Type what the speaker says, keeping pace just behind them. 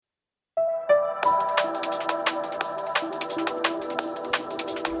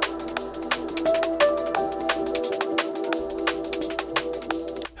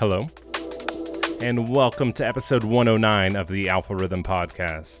Hello, and welcome to episode 109 of the Alpha Rhythm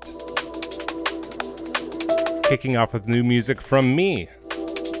Podcast. Kicking off with new music from me.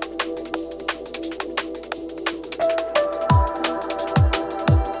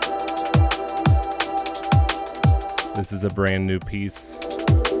 This is a brand new piece.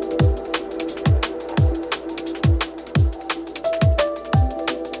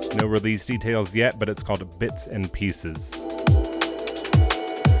 No release details yet, but it's called Bits and Pieces.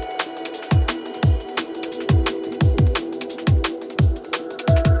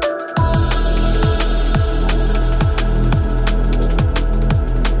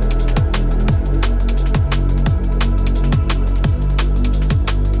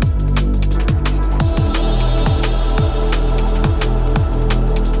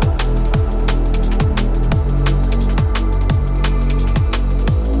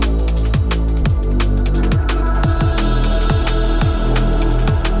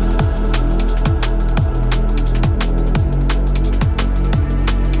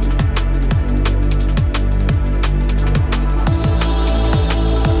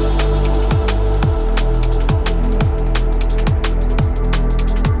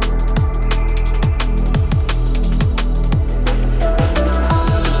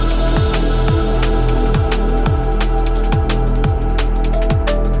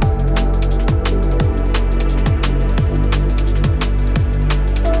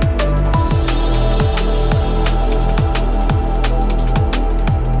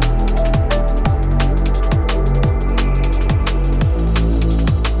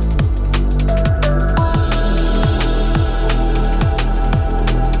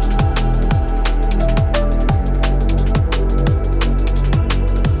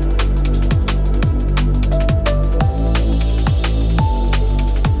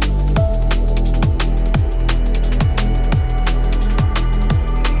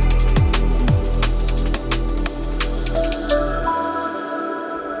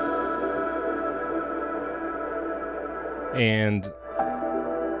 And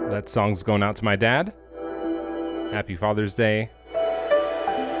that song's going out to my dad. Happy Father's Day.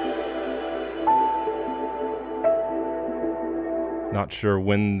 Not sure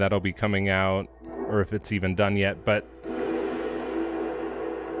when that'll be coming out or if it's even done yet, but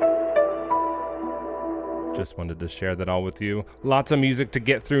just wanted to share that all with you. Lots of music to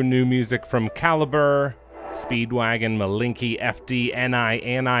get through. New music from Caliber, Speedwagon, Malinky, FD, NI,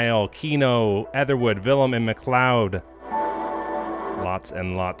 Anil, Kino, Etherwood, Willem, and McLeod. Lots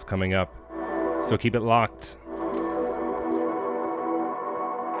and lots coming up, so keep it locked.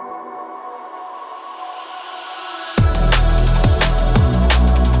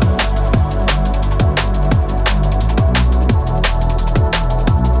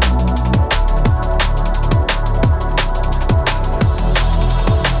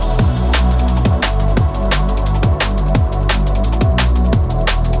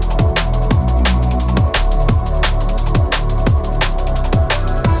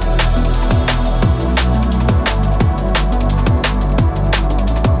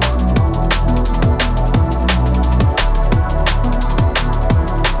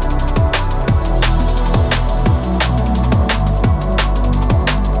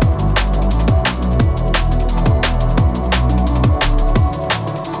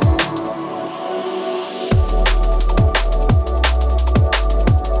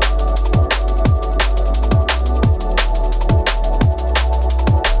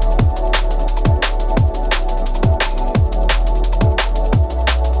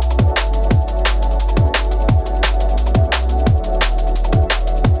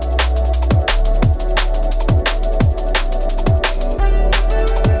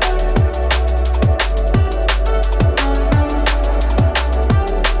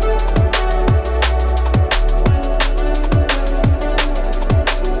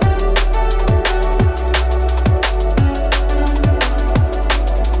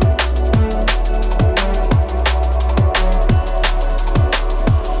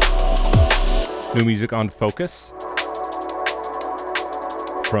 New music on Focus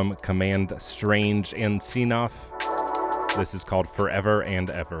from Command Strange and Sinoff. This is called Forever and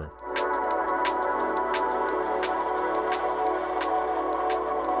Ever.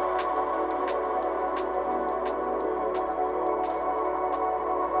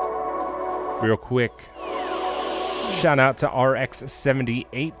 Real quick, shout out to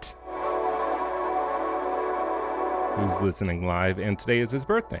RX78, who's listening live, and today is his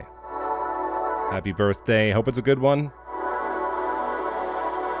birthday. Happy birthday. Hope it's a good one.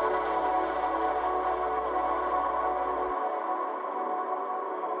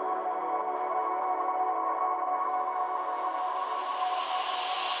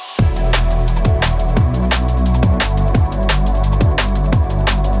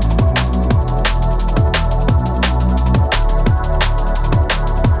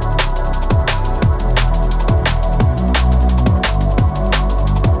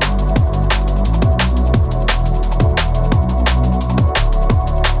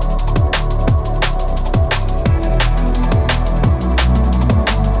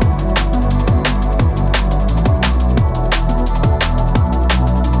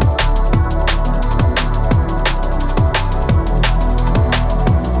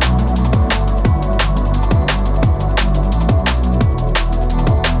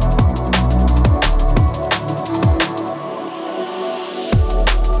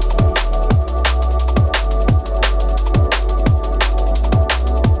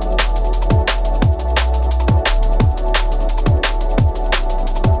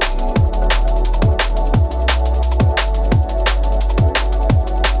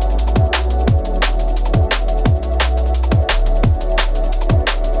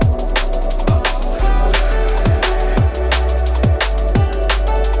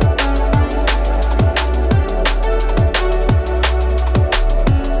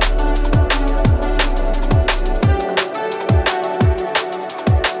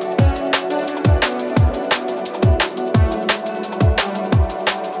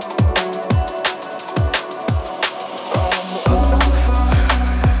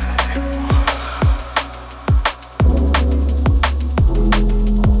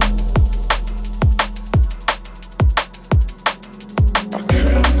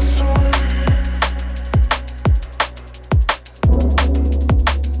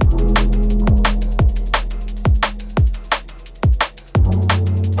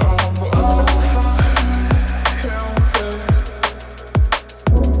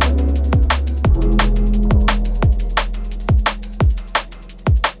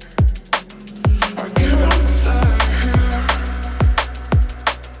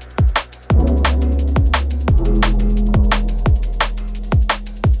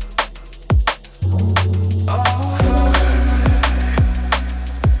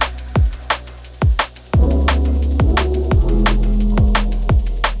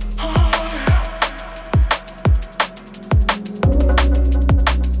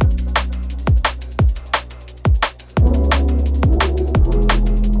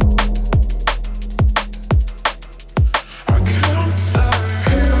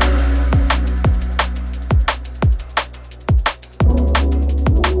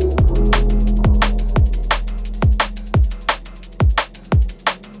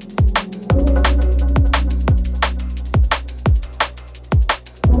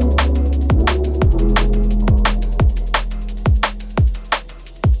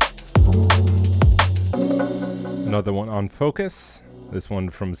 another one on Focus. This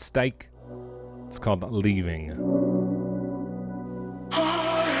one from Stike. It's called Leaving.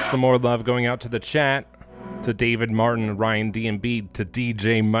 Some more love going out to the chat. To David Martin, Ryan DMB, to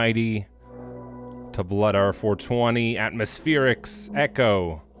DJ Mighty, to Blood R420, Atmospherics,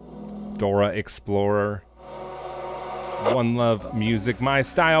 Echo, Dora Explorer, One Love Music, My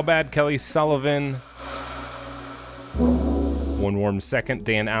Style Bad, Kelly Sullivan, One Warm Second,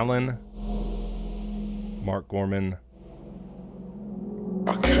 Dan Allen, Mark Gorman.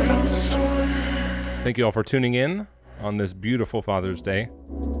 Thank you all for tuning in on this beautiful Father's Day.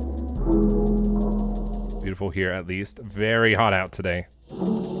 Beautiful here, at least. Very hot out today.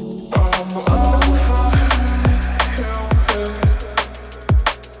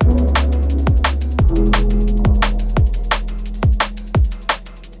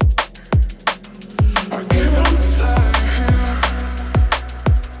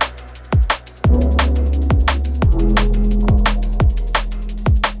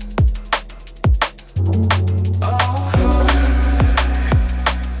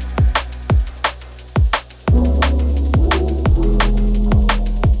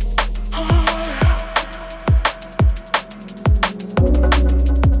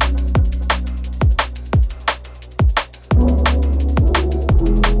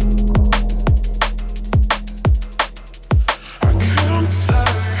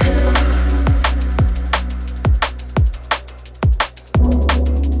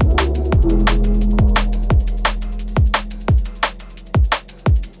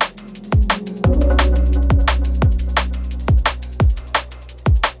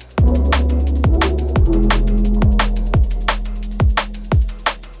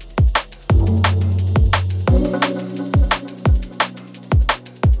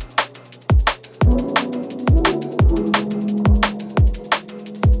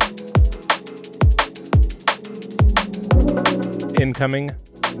 Incoming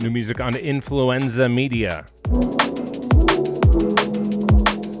new music on Influenza Media.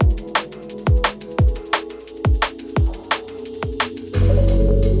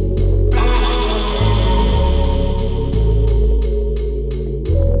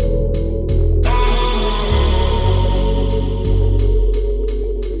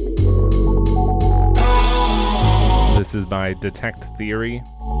 This is by Detect Theory.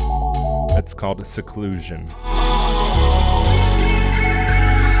 It's called Seclusion.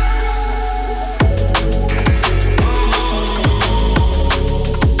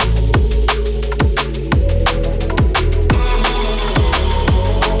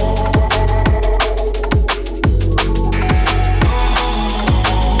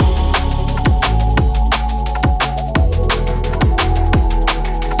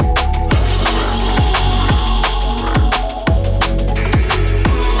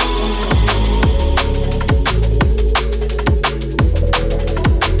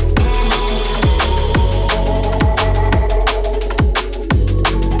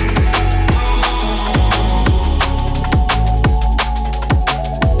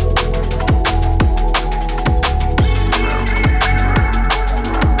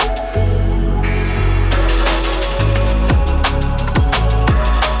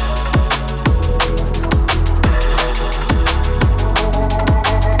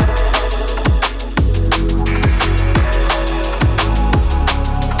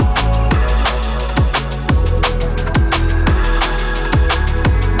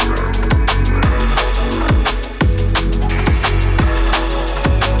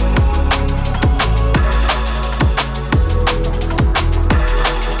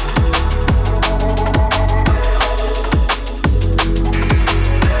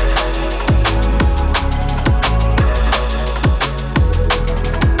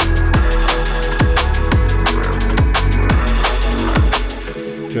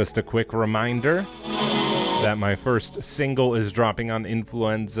 Just a quick reminder that my first single is dropping on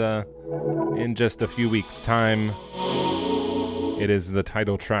Influenza in just a few weeks' time. It is the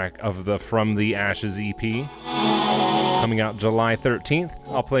title track of the From the Ashes EP, coming out July 13th.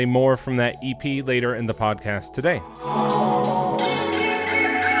 I'll play more from that EP later in the podcast today.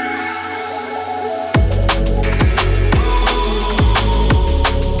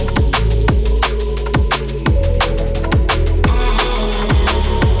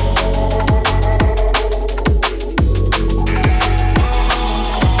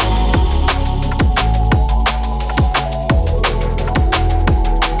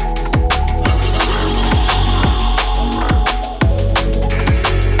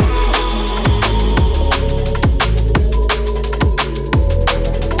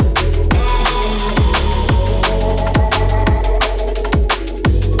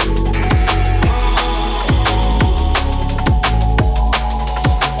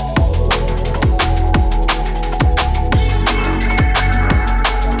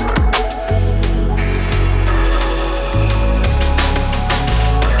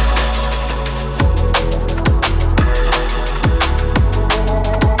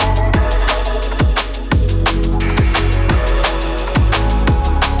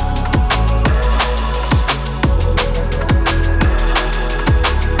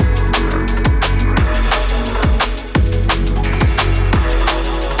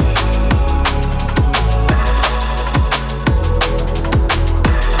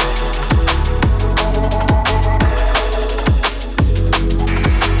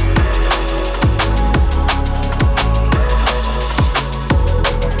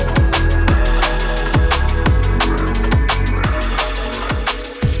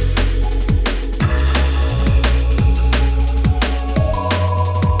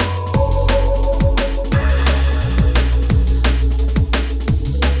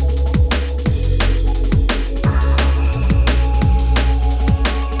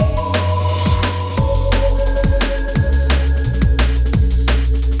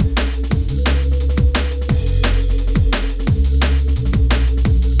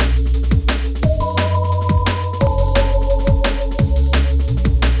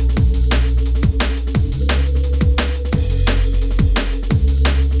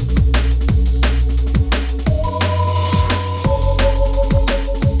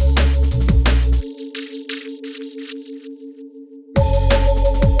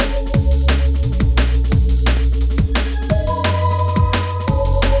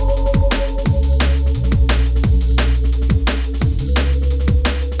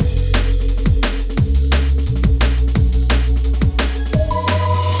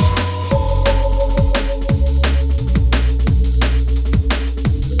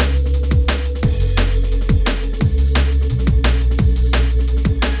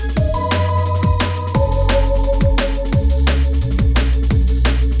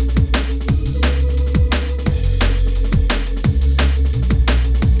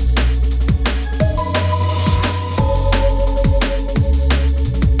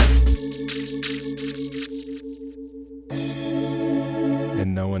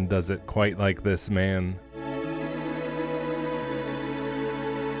 No one does it quite like this man.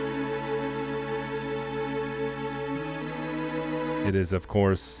 It is, of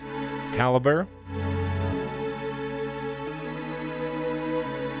course, Caliber.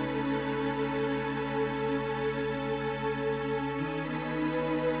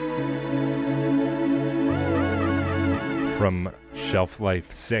 From Shelf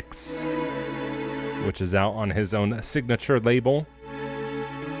Life 6, which is out on his own signature label.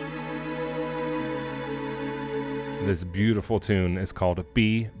 This beautiful tune is called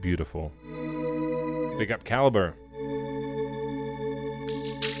Be Beautiful. Big up Caliber.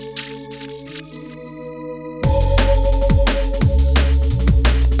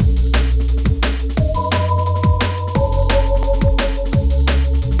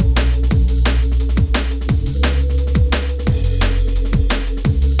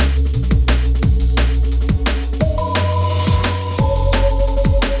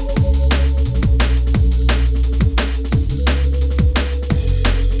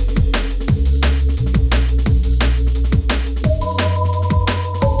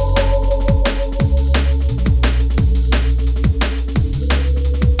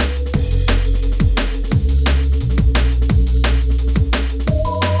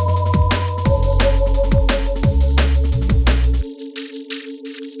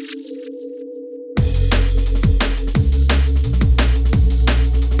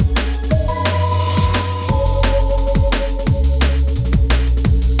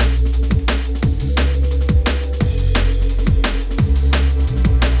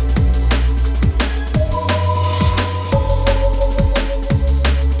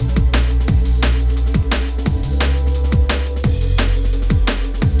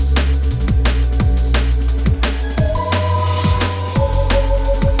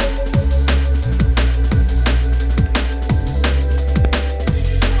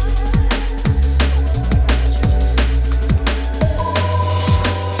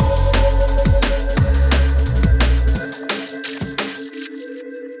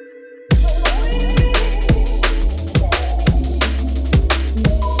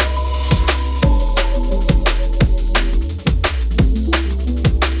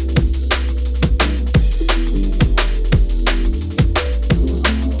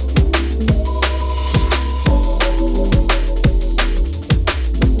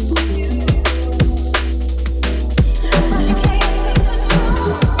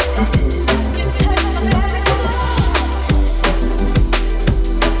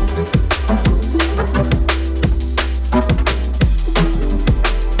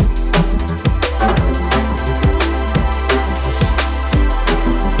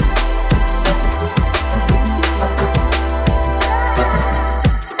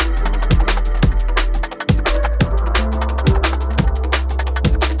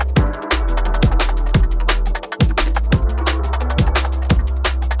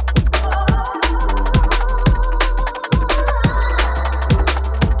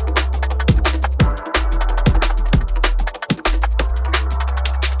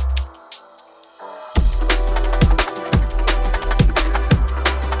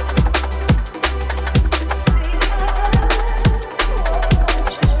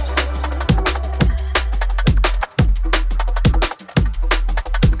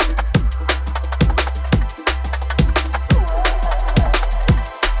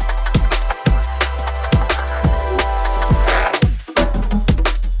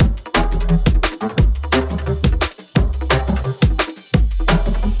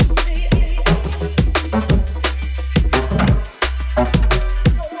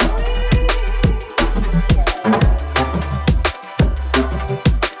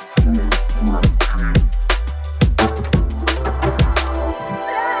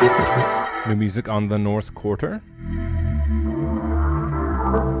 New music on the North Quarter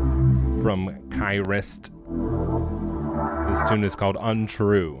from Kyrist. This tune is called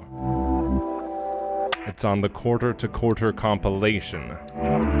Untrue. It's on the Quarter to Quarter compilation.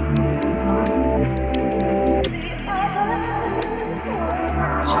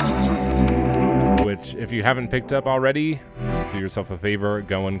 Which, if you haven't picked up already, do yourself a favor,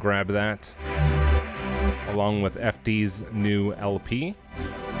 go and grab that, along with FD's new LP.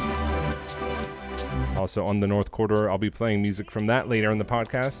 Also on the North Quarter, I'll be playing music from that later in the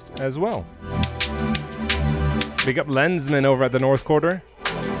podcast as well. Big up Lensman over at the North Quarter.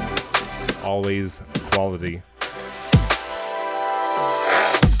 Always quality.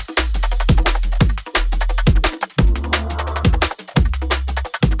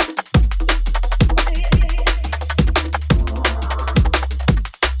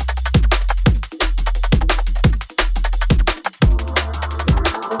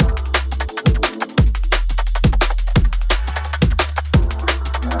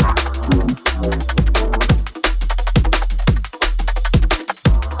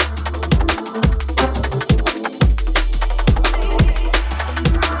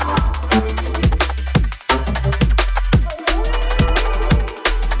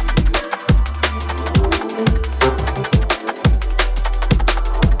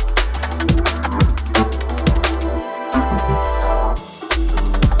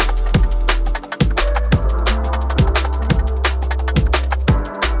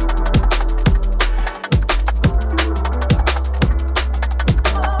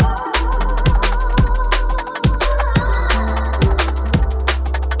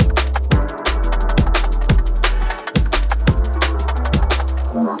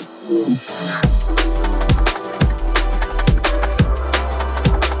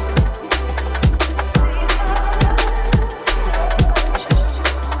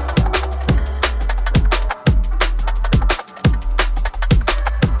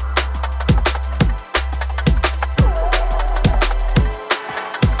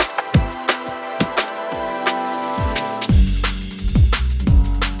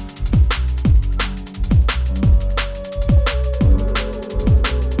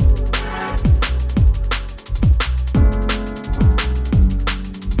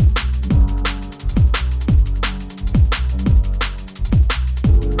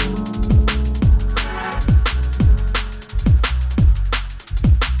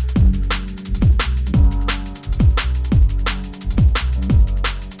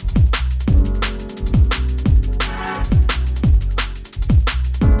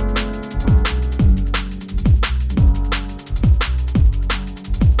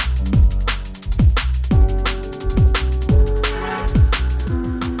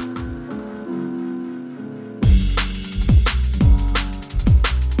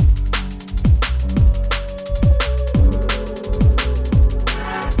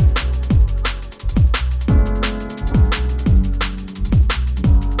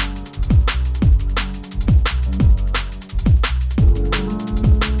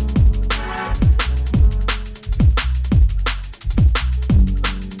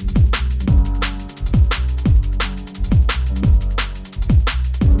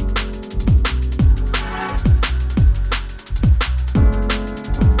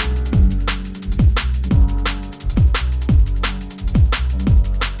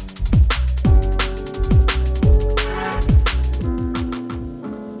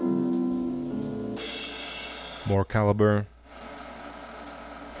 Caliber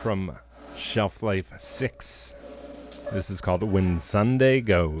from Shelf Life 6. This is called When Sunday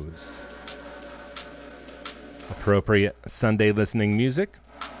Goes. Appropriate Sunday listening music.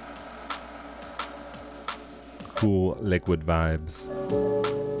 Cool liquid vibes.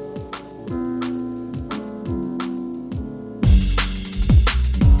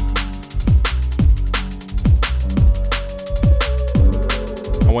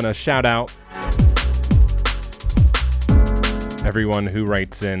 I want to shout out everyone who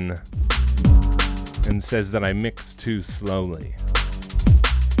writes in and says that I mix too slowly.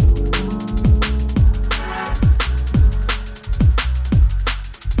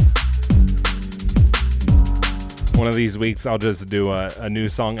 One of these weeks I'll just do a new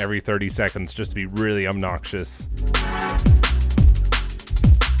song every 30 seconds just to be really obnoxious.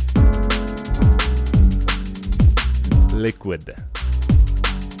 Liquid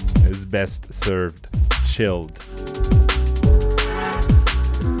is best served chilled.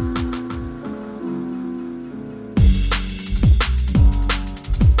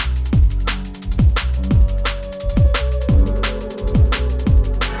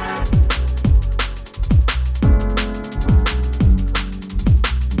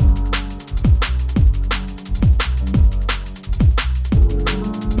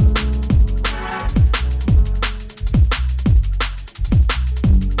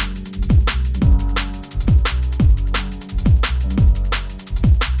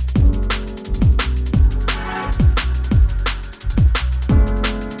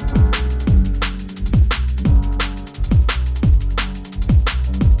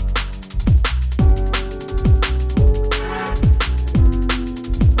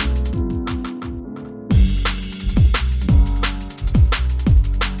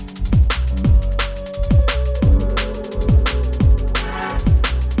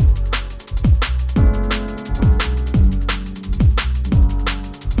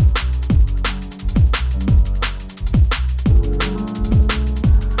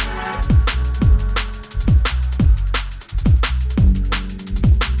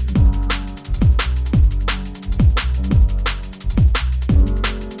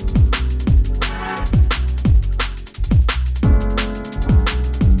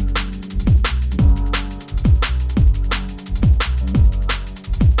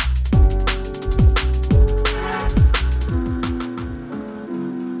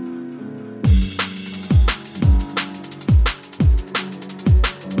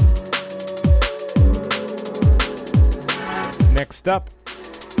 Next up,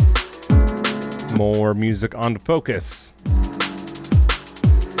 more music on Focus.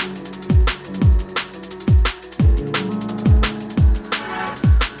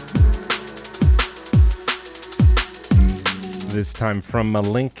 This time from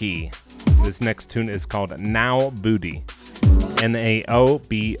Malinky. This next tune is called Now Booty.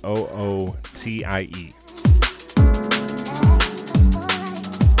 Naobootie.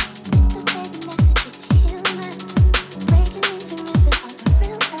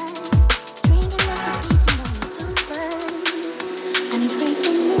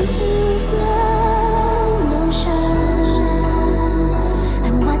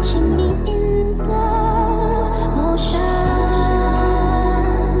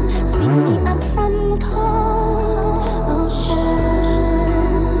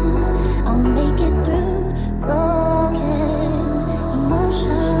 I'll make it through.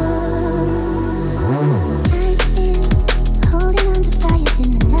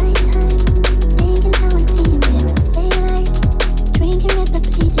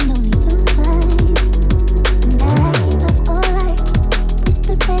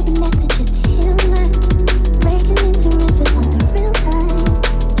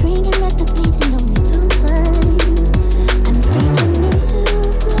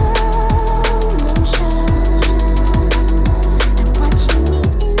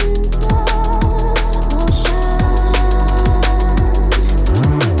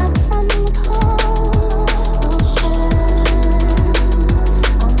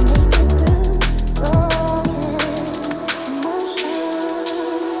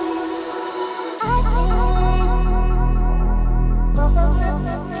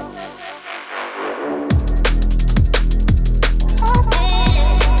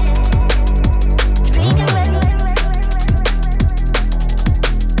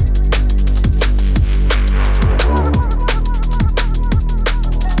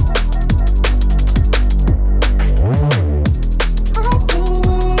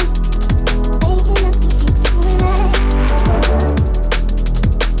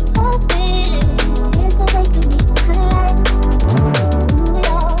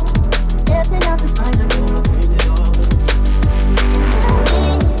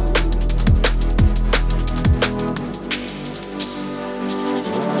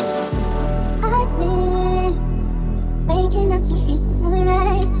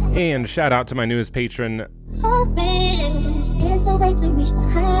 shout out to my newest patron,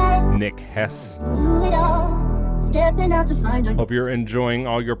 Nick Hess. Hope you're enjoying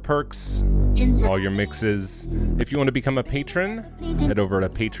all your perks, all your mixes. If you want to become a patron, head over to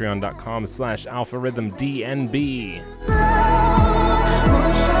patreon.com/alpharhythmdnb.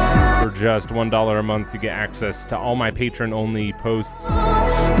 For just $1 a month, you get access to all my patron-only posts,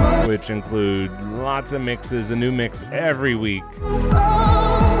 which include lots of mixes, a new mix every week,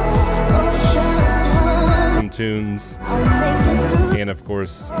 some tunes, and of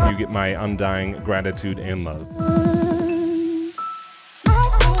course, you get my undying gratitude and love.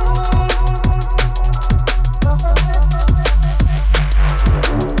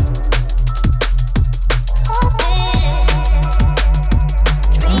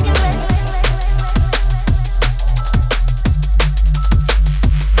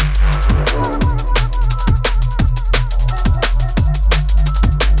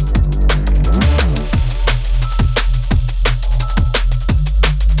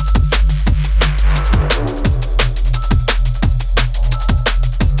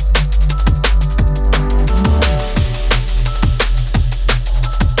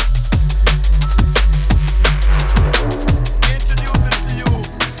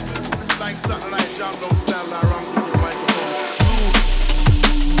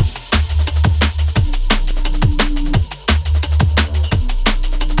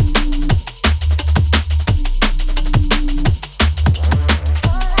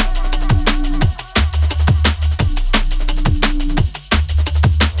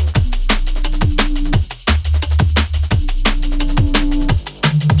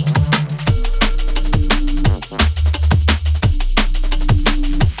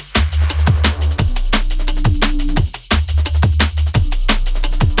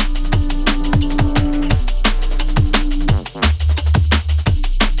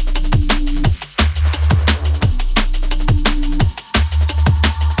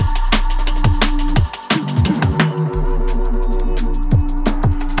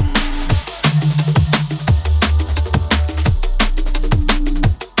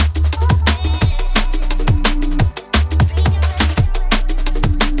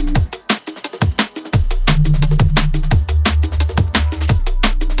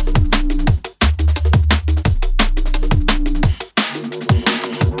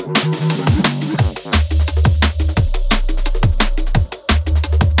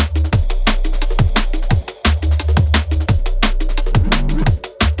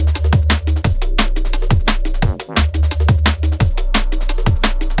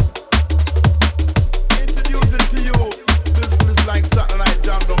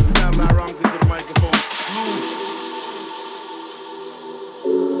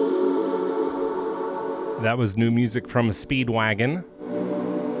 That was new music from Speedwagon,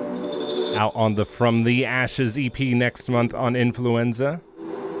 out on the From the Ashes EP next month on Influenza.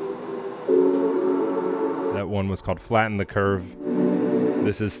 That one was called Flatten the Curve.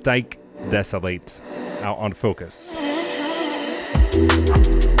 This is Stike Desolate, out on Focus.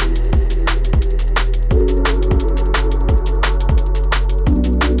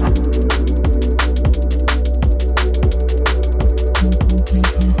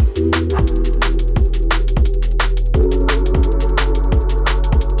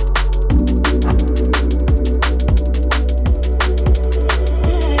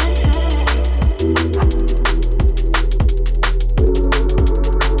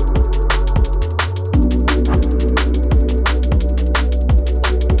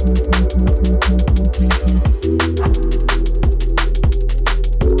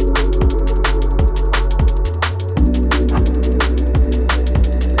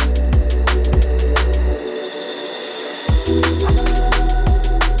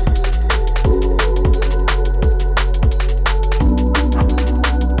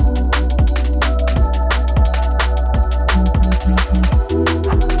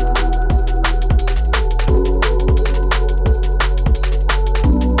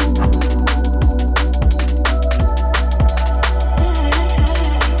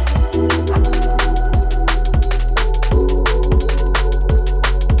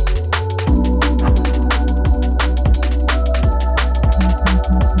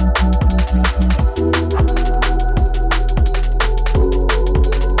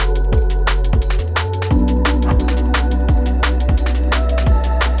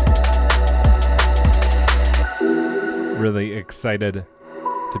 Really excited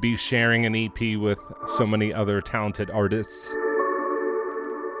to be sharing an EP with so many other talented artists,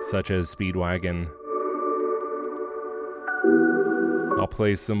 such as Speedwagon. I'll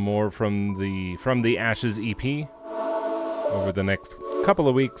play some more from the Ashes EP over the next couple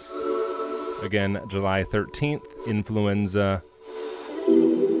of weeks. Again, July 13th, Influenza.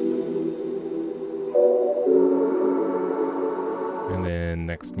 And then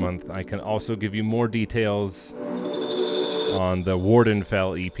next month, I can also give you more details on the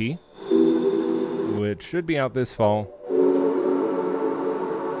Wardenfell EP, which should be out this fall.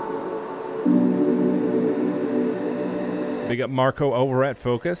 Big up Marco over at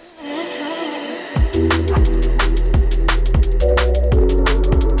Focus.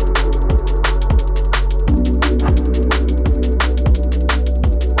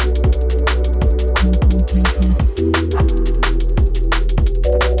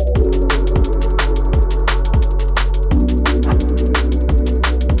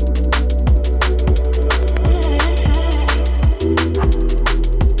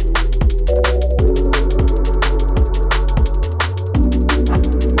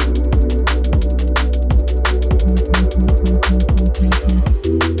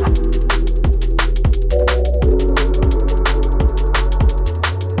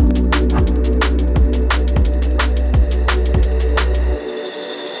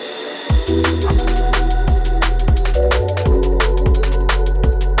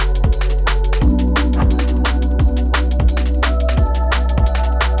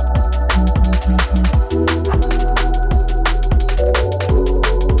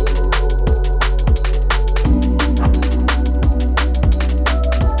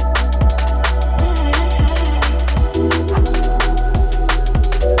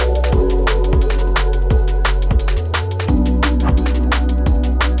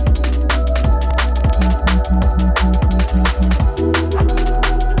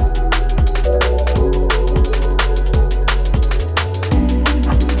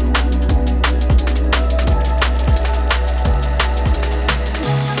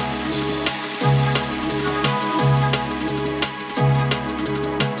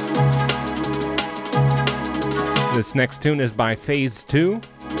 This next tune is by Phase 2.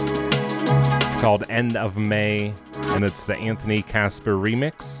 It's called End of May, and it's the Anthony Casper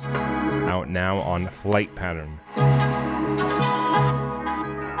remix, out now on Flight Pattern.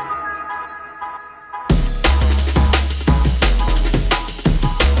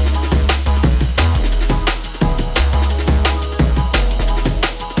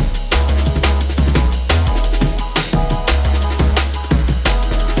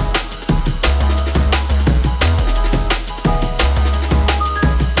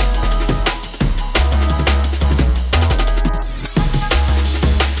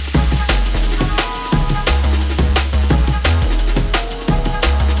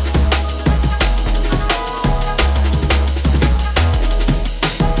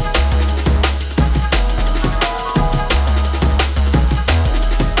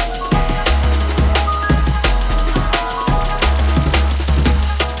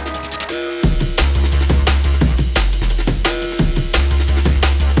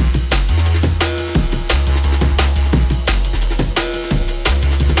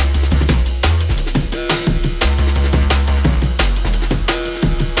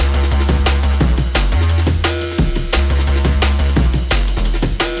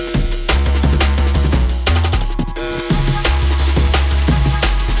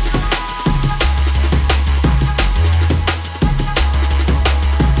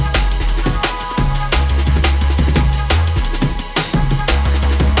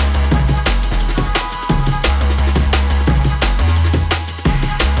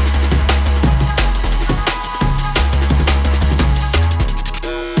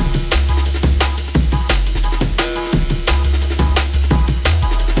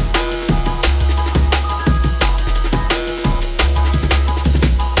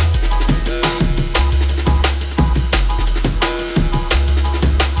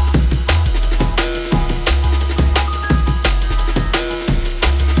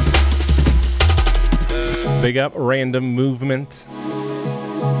 Big up Random Movement,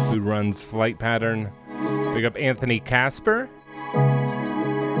 who runs Flight Pattern. Big up Anthony Casper,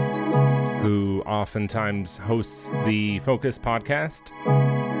 who oftentimes hosts the Focus podcast.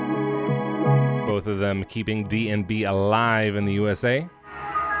 Both of them keeping D&B alive in the USA.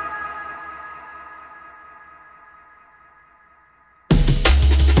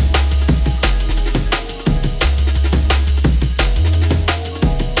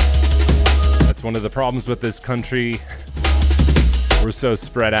 One of the problems with this country, we're so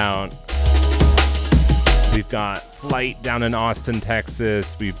spread out. We've got Flight down in Austin,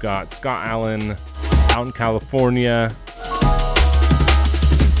 Texas. We've got Scott Allen out in California.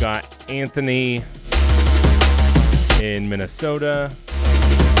 We've got Anthony in Minnesota.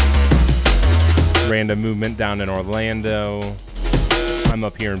 Random Movement down in Orlando. I'm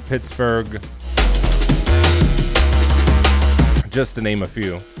up here in Pittsburgh, just to name a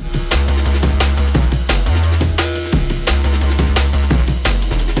few.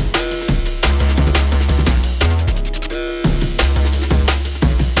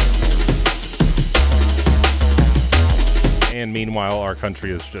 And meanwhile, our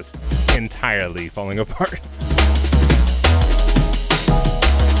country is just entirely falling apart.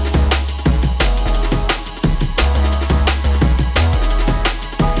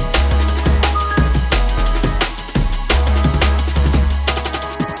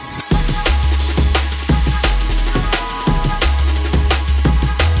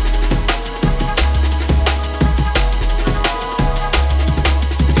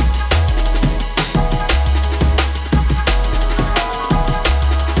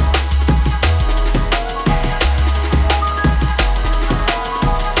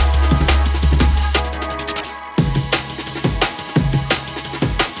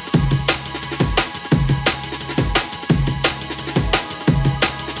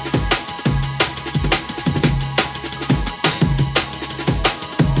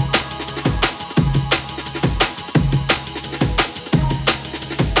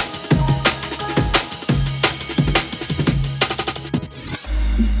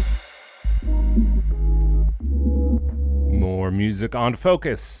 Music on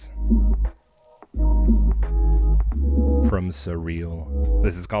Focus from Surreal.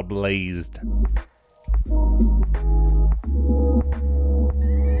 This is called Blazed.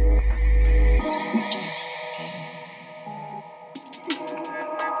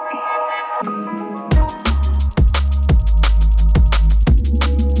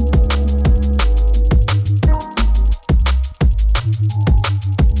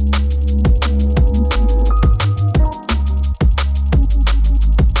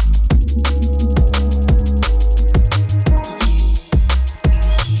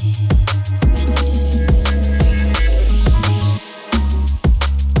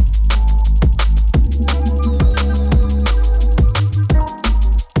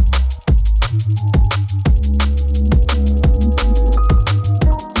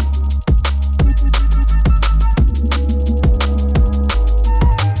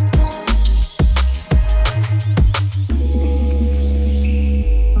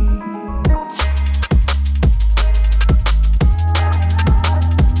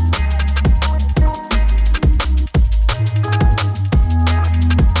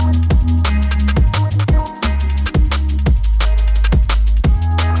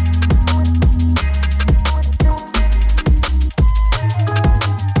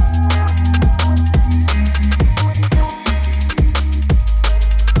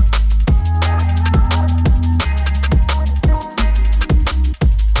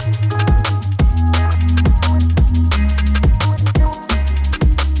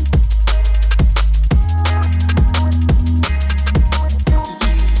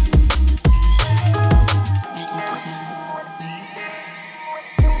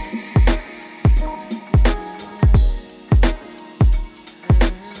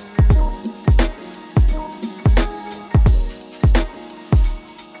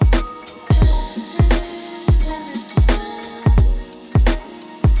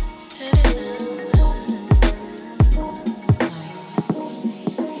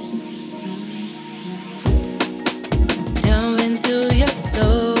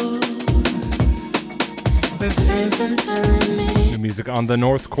 On the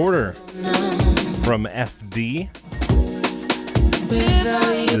North Quarter from FD.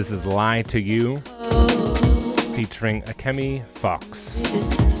 This is Lie to You featuring Akemi Fox. This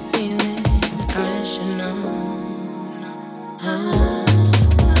is the feeling I should know.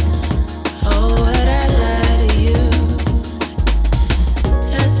 Oh, would I lie to you?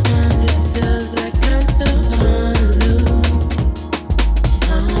 At times it feels like I'm still on the loose.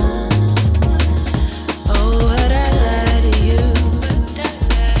 Oh, would I lie to you?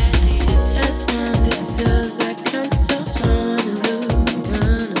 At times it feels like I'm still on the loose,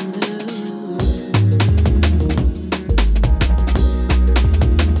 on the loose.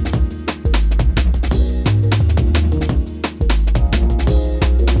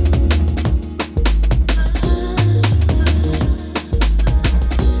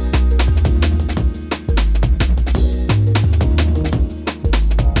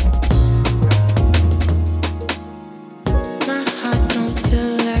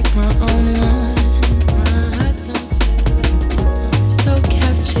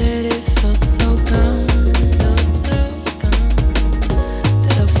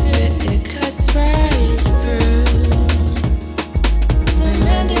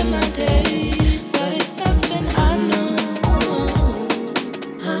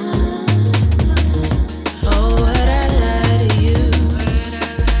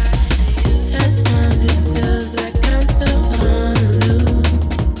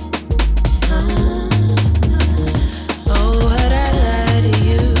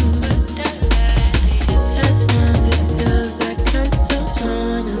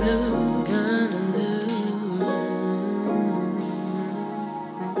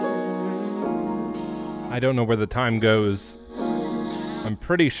 I don't know where the time goes. I'm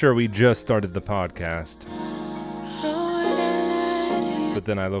pretty sure we just started the podcast. But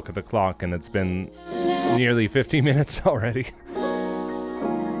then I look at the clock and it's been nearly 50 minutes already.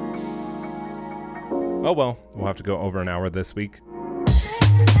 Oh well, we'll have to go over an hour this week.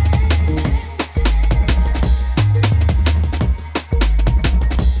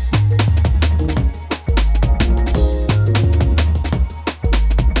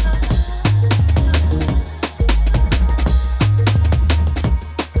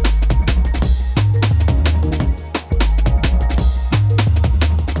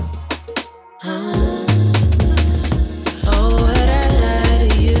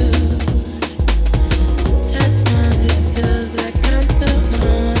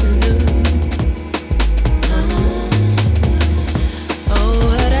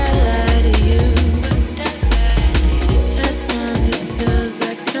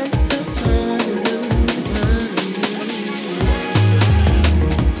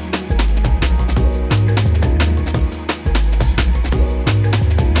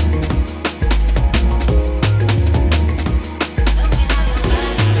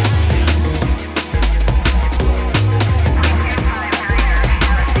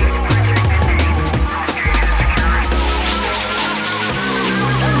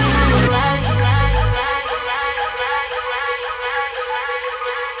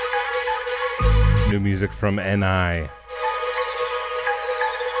 From NI.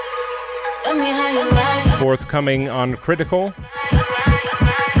 Forthcoming on Critical.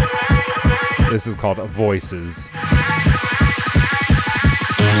 This is called Voices.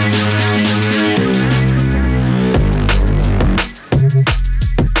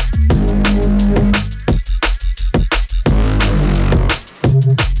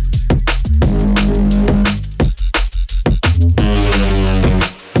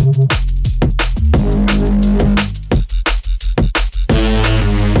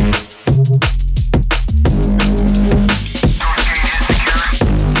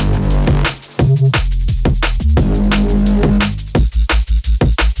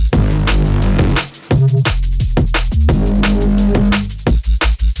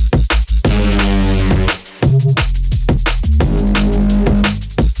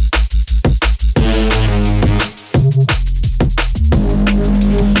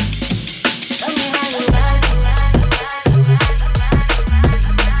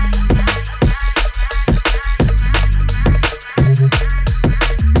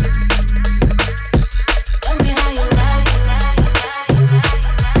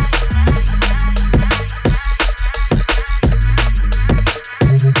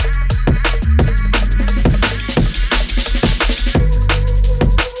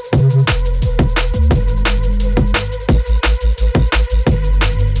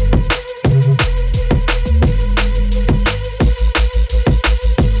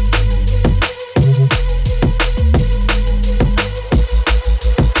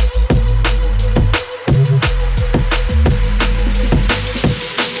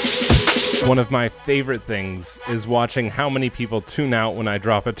 One of my favorite things is watching how many people tune out when I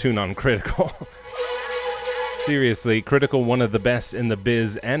drop a tune on Critical. Seriously, Critical, one of the best in the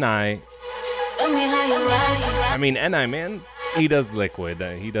biz, NI. I mean, NI, man, he does Liquid.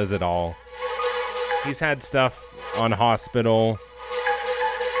 He does it all. He's had stuff on Hospital,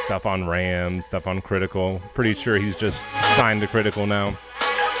 stuff on Ram, stuff on Critical. Pretty sure he's just signed to Critical now.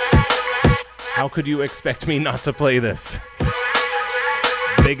 How could you expect me not to play this?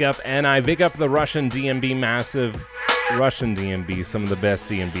 Big up NI, big up the Russian DMB, massive Russian DMB, some of the best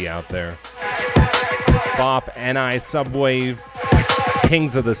DMB out there. Bop, NI, Subwave,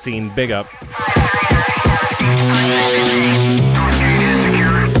 kings of the scene, big up.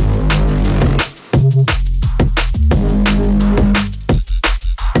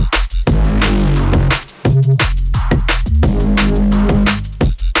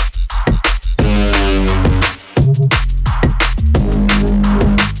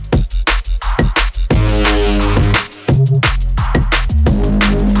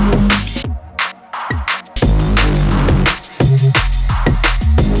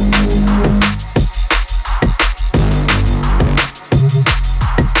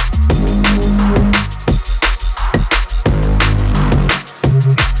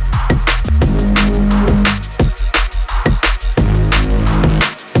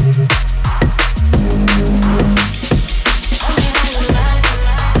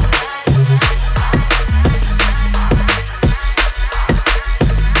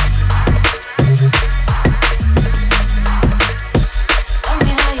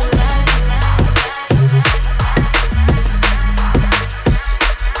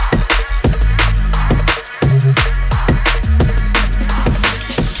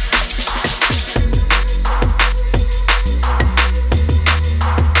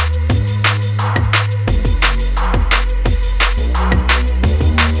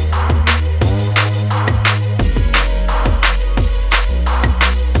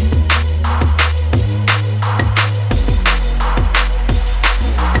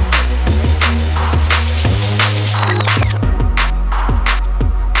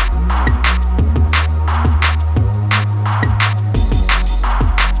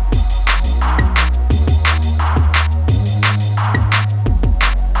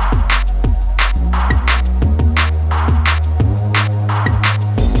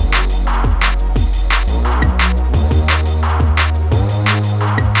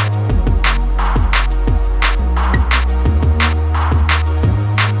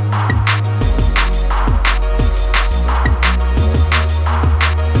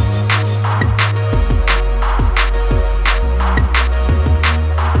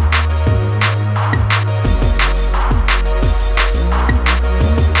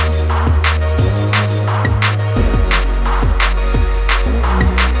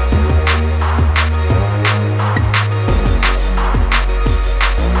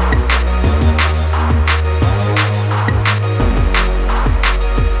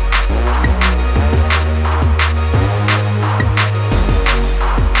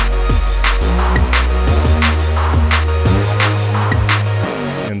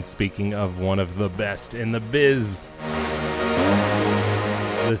 speaking of one of the best in the biz,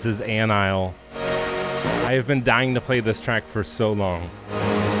 this is Anile. I have been dying to play this track for so long.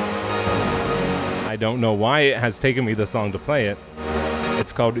 I don't know why it has taken me this long to play it.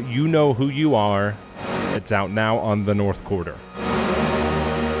 It's called You Know Who You Are. It's out now on the North Quarter.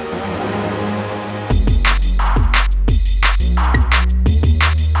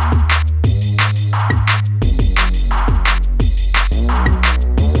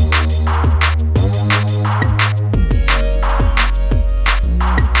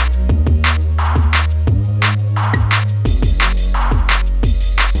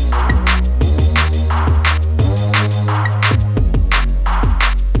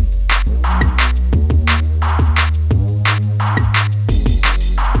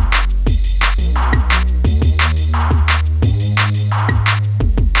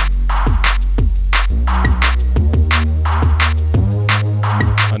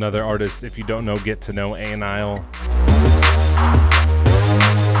 Another artist, if you don't know, get to know Anile.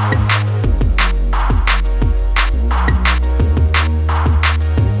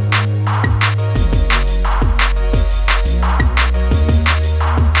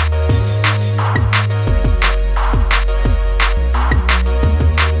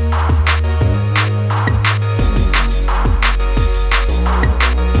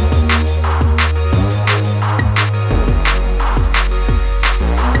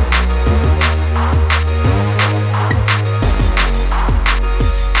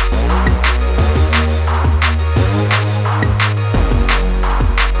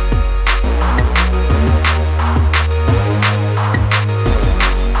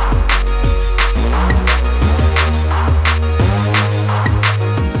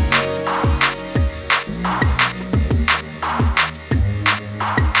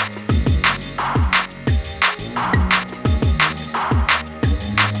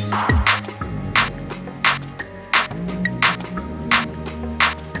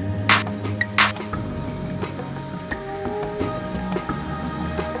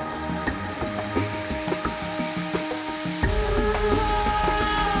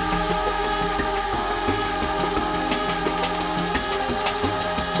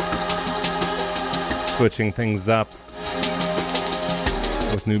 Switching things up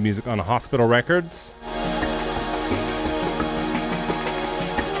with new music on Hospital Records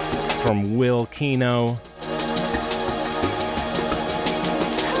from Will Kino.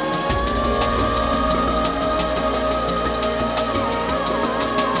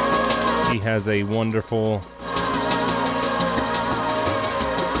 He has a wonderful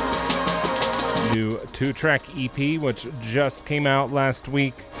new 2-track EP which just came out last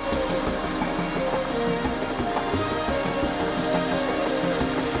week.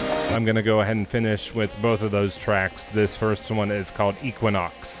 I'm going to go ahead and finish with both of those tracks. This first one is called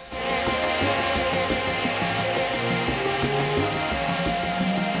Equinox.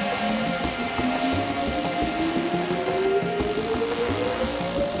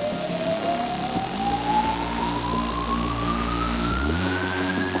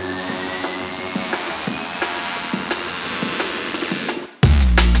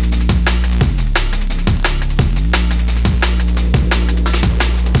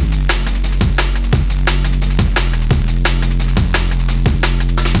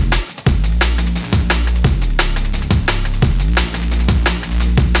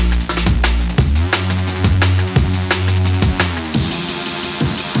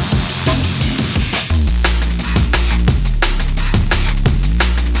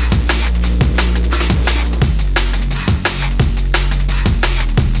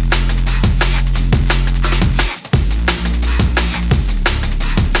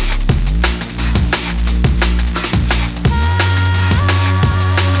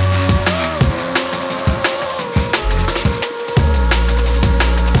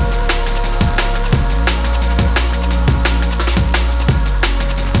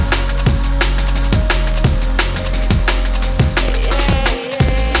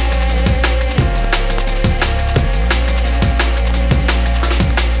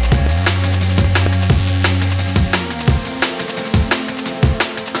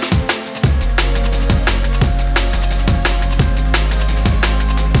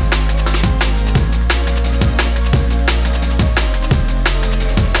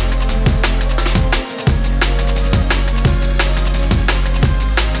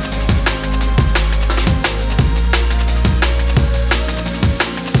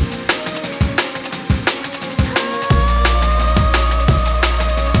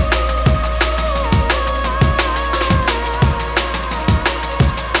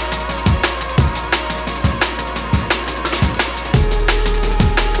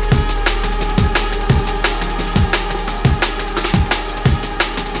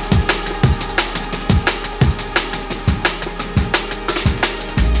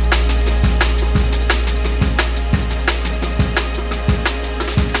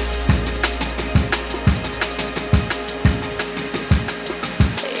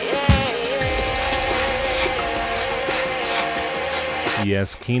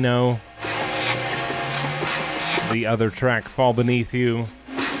 Yes, Kino. The other track, Fall Beneath You,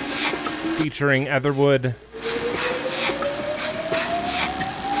 featuring Etherwood.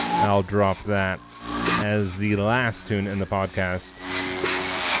 I'll drop that as the last tune in the podcast.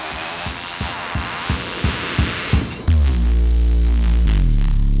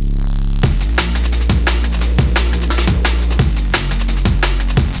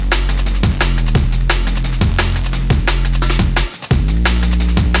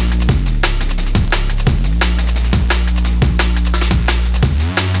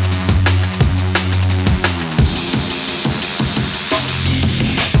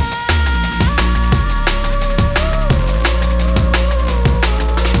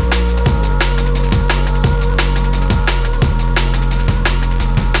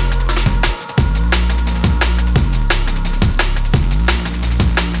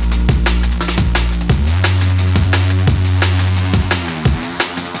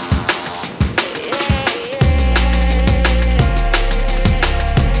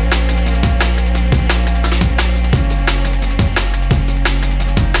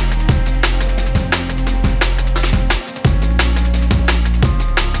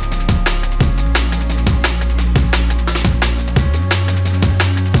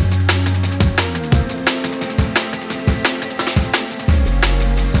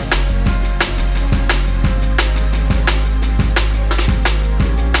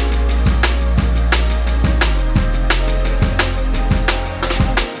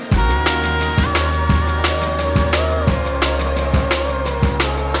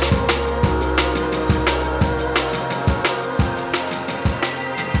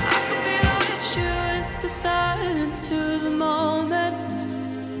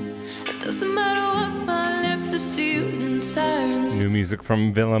 New music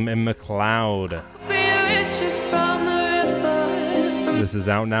from Willem and McLeod. This is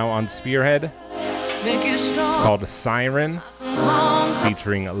out now on Spearhead. It's called Siren,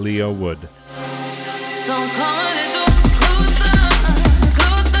 featuring Leo Wood.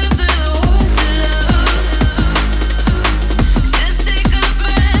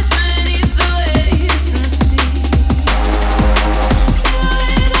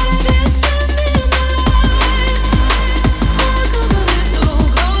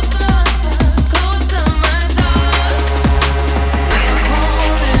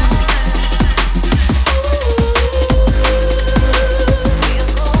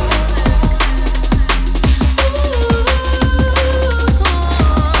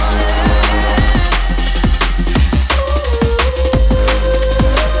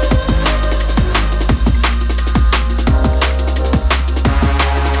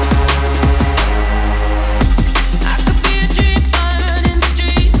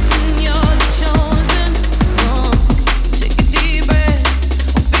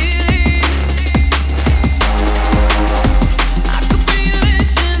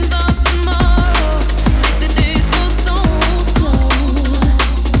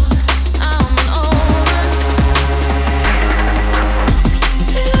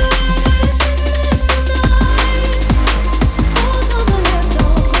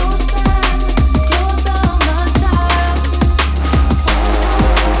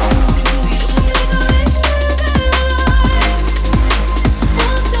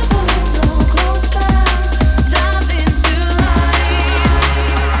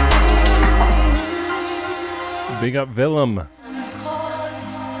 Big up Willem.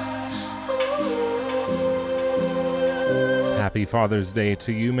 Happy Father's Day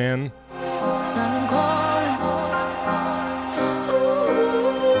to you, man.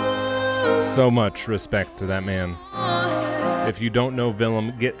 So much respect to that man. If you don't know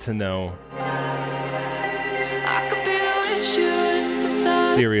Willem, get to know.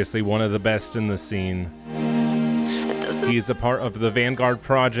 Seriously, one of the best in the scene. He's a part of the Vanguard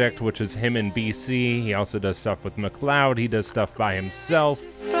Project, which is him and BC. He also does stuff with McLeod. He does stuff by himself.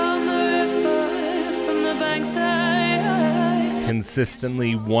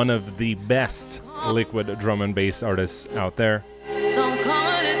 Consistently one of the best liquid drum and bass artists out there.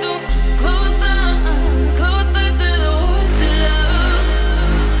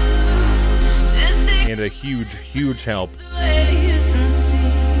 And a huge, huge help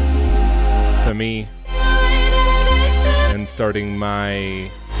to me and starting my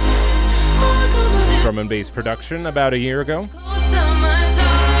drum and bass production about a year ago.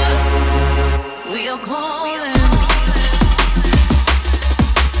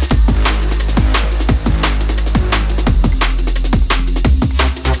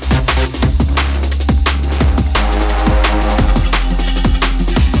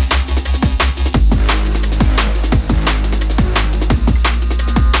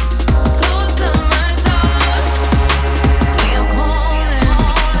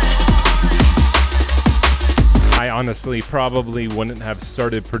 honestly probably wouldn't have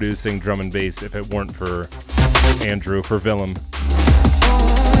started producing drum and bass if it weren't for Andrew, for Willem.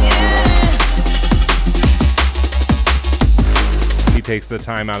 He takes the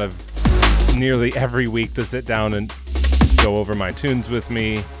time out of nearly every week to sit down and go over my tunes with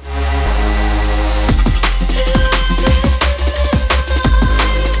me.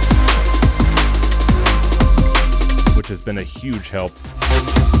 Which has been a huge help.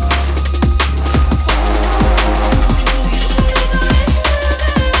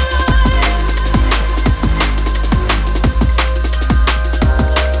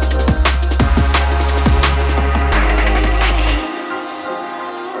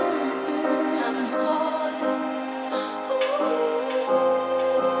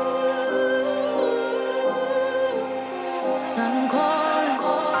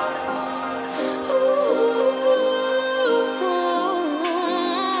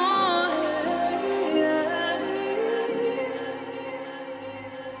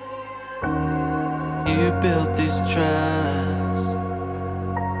 You built these tracks,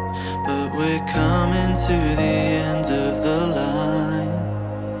 but we're coming to the end of the line.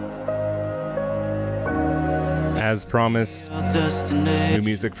 As promised, new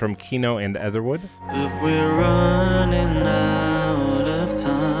music from Kino and Etherwood. But we're running out of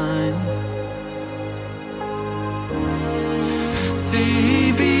time.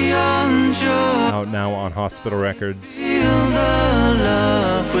 See beyond your Out now on Hospital Records. feel the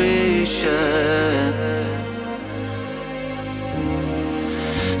love we share.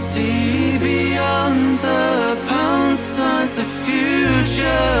 See beyond the pound signs, the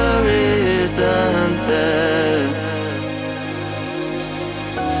future isn't there.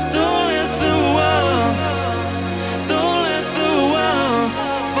 Don't let the world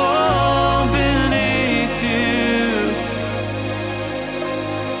fall beneath you.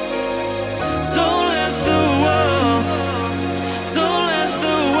 Don't let the world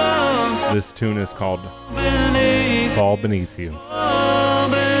This tune is called beneath Fall Beneath You. fall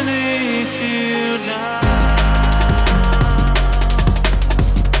beneath you now.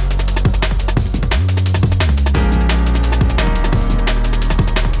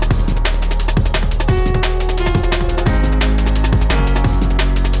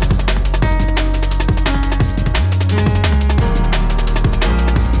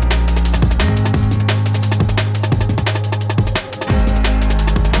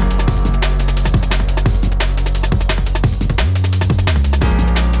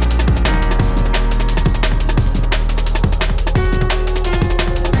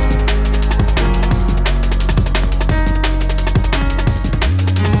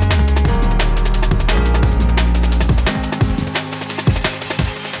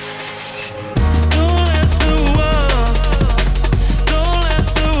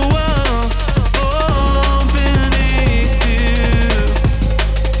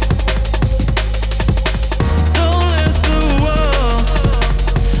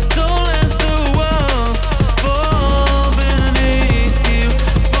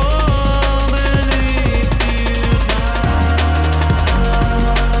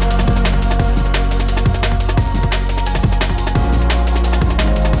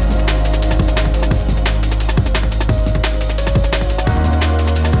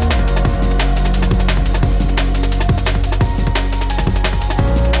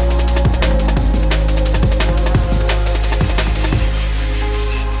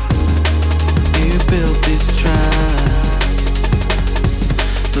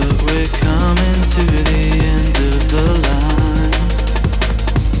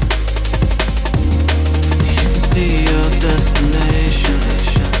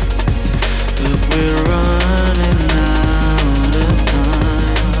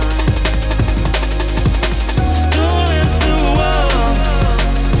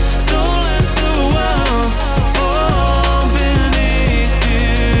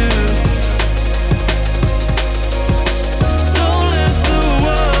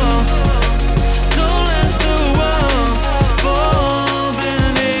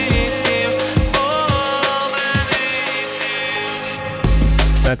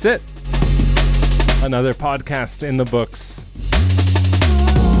 That's it. Another podcast in the books.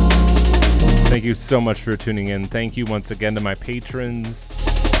 Thank you so much for tuning in. Thank you once again to my patrons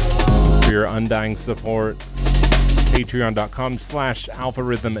for your undying support.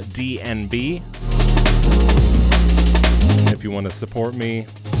 Patreon.com/alpharhythmdnb if you want to support me.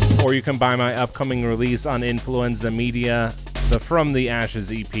 Or you can buy my upcoming release on Influenza Media, the From the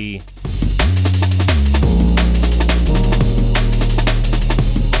Ashes EP.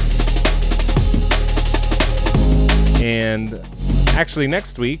 And actually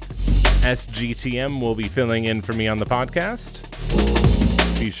next week, SGTM will be filling in for me on the podcast.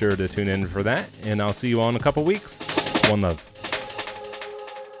 Be sure to tune in for that, and I'll see you all in a couple weeks. One love.